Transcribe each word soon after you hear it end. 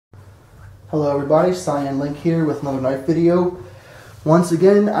Hello everybody, Cyan Link here with another knife video. Once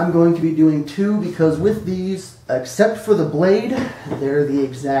again, I'm going to be doing two because with these, except for the blade, they're the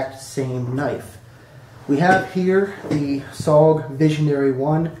exact same knife. We have here the SOG Visionary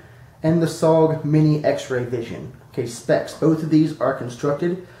 1 and the SOG Mini X-Ray Vision. Okay, specs. Both of these are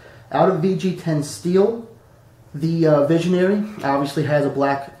constructed out of VG10 steel. The Visionary obviously has a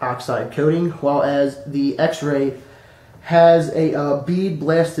black oxide coating, while as the X-Ray has a bead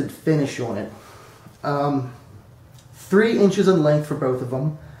blasted finish on it. 3 inches in length for both of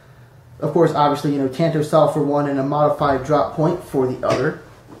them. Of course, obviously, Tanto style for one and a modified drop point for the other.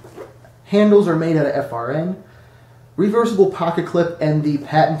 Handles are made out of FRN. Reversible pocket clip and the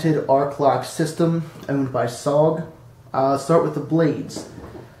patented arc lock system owned by SOG. Start with the blades.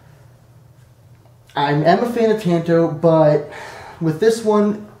 I am a fan of Tanto, but with this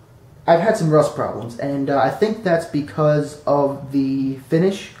one, I've had some rust problems, and I think that's because of the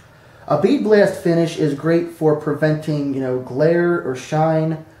finish. A bead blast finish is great for preventing, glare or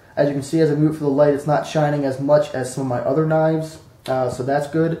shine. As you can see, as I move it for the light, it's not shining as much as some of my other knives, so that's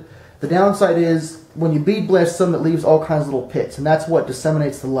good. The downside is, when you bead blast some, it leaves all kinds of little pits, and that's what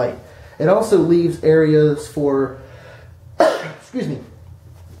disseminates the light. It also leaves areas for, excuse me,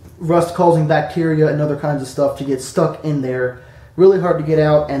 rust-causing bacteria and other kinds of stuff to get stuck in there. Really hard to get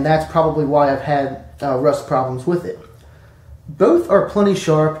out, and that's probably why I've had rust problems with it. Both are plenty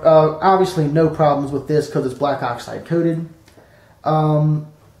sharp. Obviously no problems with this because it's black oxide coated. And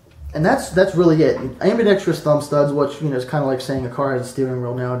that's really it. Ambidextrous thumb studs, which is kind of like saying a car has a steering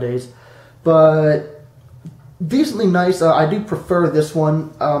wheel nowadays. But decently nice. I do prefer this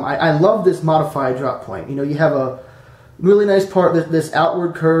one. I love this modified drop point. You have a really nice part, this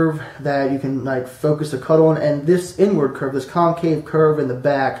outward curve that you can focus a cut on, and this inward curve, this concave curve in the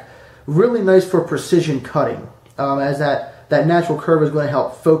back, really nice for precision cutting, as that natural curve is going to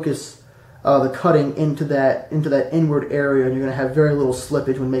help focus the cutting into that inward area, and you're going to have very little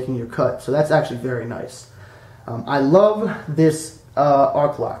slippage when making your cut. So that's actually very nice. I love this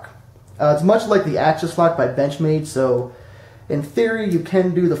arc lock. It's much like the Axis lock by Benchmade, so in theory, you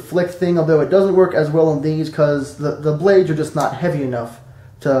can do the flick thing, although it doesn't work as well on these because the blades are just not heavy enough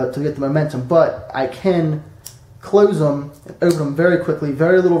to get the momentum. But I can close them and open them very quickly,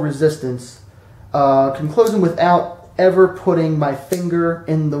 very little resistance. Can close them without ever putting my finger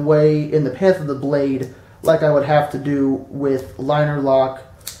in the path of the blade like I would have to do with liner lock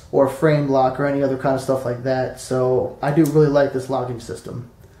or frame lock or any other kind of stuff like that. So I do really like this locking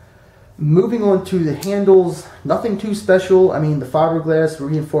system. Moving on to the handles, nothing too special. I mean, the fiberglass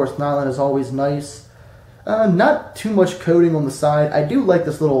reinforced nylon is always nice. Not too much coating on the side. I do like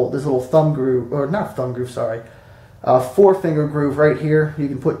this little thumb groove, or not thumb groove, sorry, forefinger groove right here. You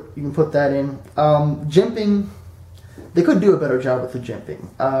can put that in. Jimping, they could do a better job with the jimping.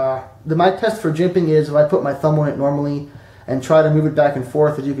 My test for jimping is if I put my thumb on it normally and try to move it back and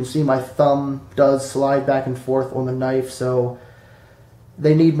forth. As you can see, my thumb does slide back and forth on the knife, so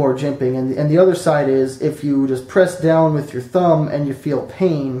they need more jimping. And the other side is, if you just press down with your thumb and you feel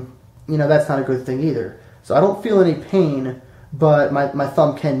pain, that's not a good thing either. So I don't feel any pain, but my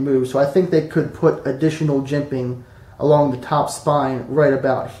thumb can move. So I think they could put additional jimping along the top spine right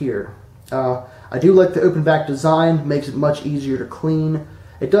about here. I do like the open back design, makes it much easier to clean.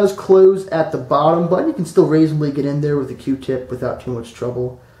 It does close at the bottom, but you can still reasonably get in there with a Q-tip without too much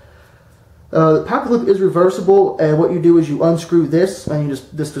trouble. The pocket clip is reversible, and what you do is you unscrew this, and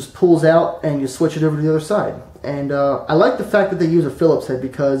this just pulls out, and you switch it over to the other side. And I like the fact that they use a Phillips head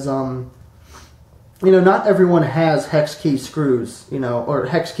because, not everyone has hex key screws, or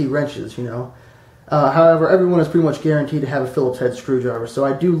hex key wrenches, However, everyone is pretty much guaranteed to have a Phillips head screwdriver, so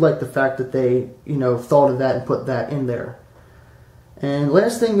I do like the fact that they, thought of that and put that in there. And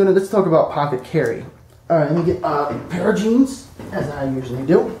last thing, let's talk about pocket carry. All right, let me get a pair of jeans, as I usually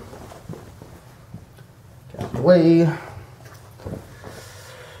do. Out of the way.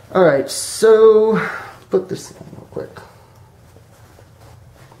 Alright, so put this in real quick.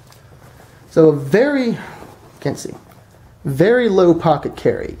 So very low pocket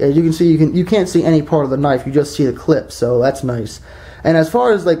carry. As you can see, you can't see any part of the knife, you just see the clip, so that's nice. And as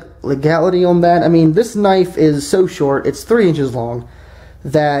far as legality on that, I mean, this knife is so short, it's 3 inches long,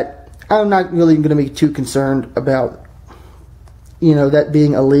 that I'm not really going to be too concerned about that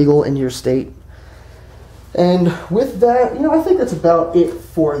being illegal in your state. And with that, I think that's about it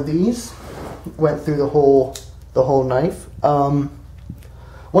for these. Went through the whole knife.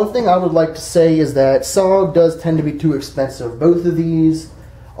 One thing I would like to say is that SOG does tend to be too expensive. Both of these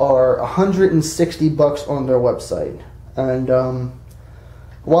are $160 on their website. And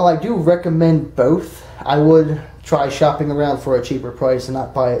while I do recommend both, I would try shopping around for a cheaper price and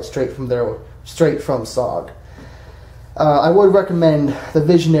not buy it straight from SOG. I would recommend the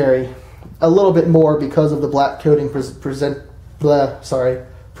Visionary a little bit more because of the black coating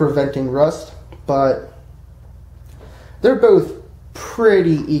preventing rust, but they're both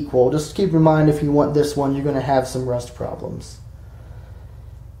pretty equal. Just keep in mind, if you want this one, you're going to have some rust problems.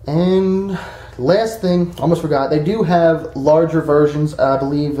 And last thing, almost forgot, they do have larger versions. I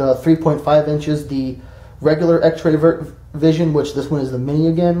believe 3.5 inches, the regular X-ray vision, which this one is the mini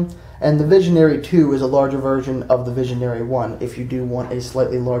again, and the Visionary 2 is a larger version of the Visionary 1 if you do want a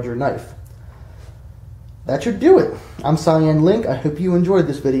slightly larger knife. That should do it. I'm Cyan Link. I hope you enjoyed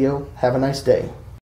this video. Have a nice day.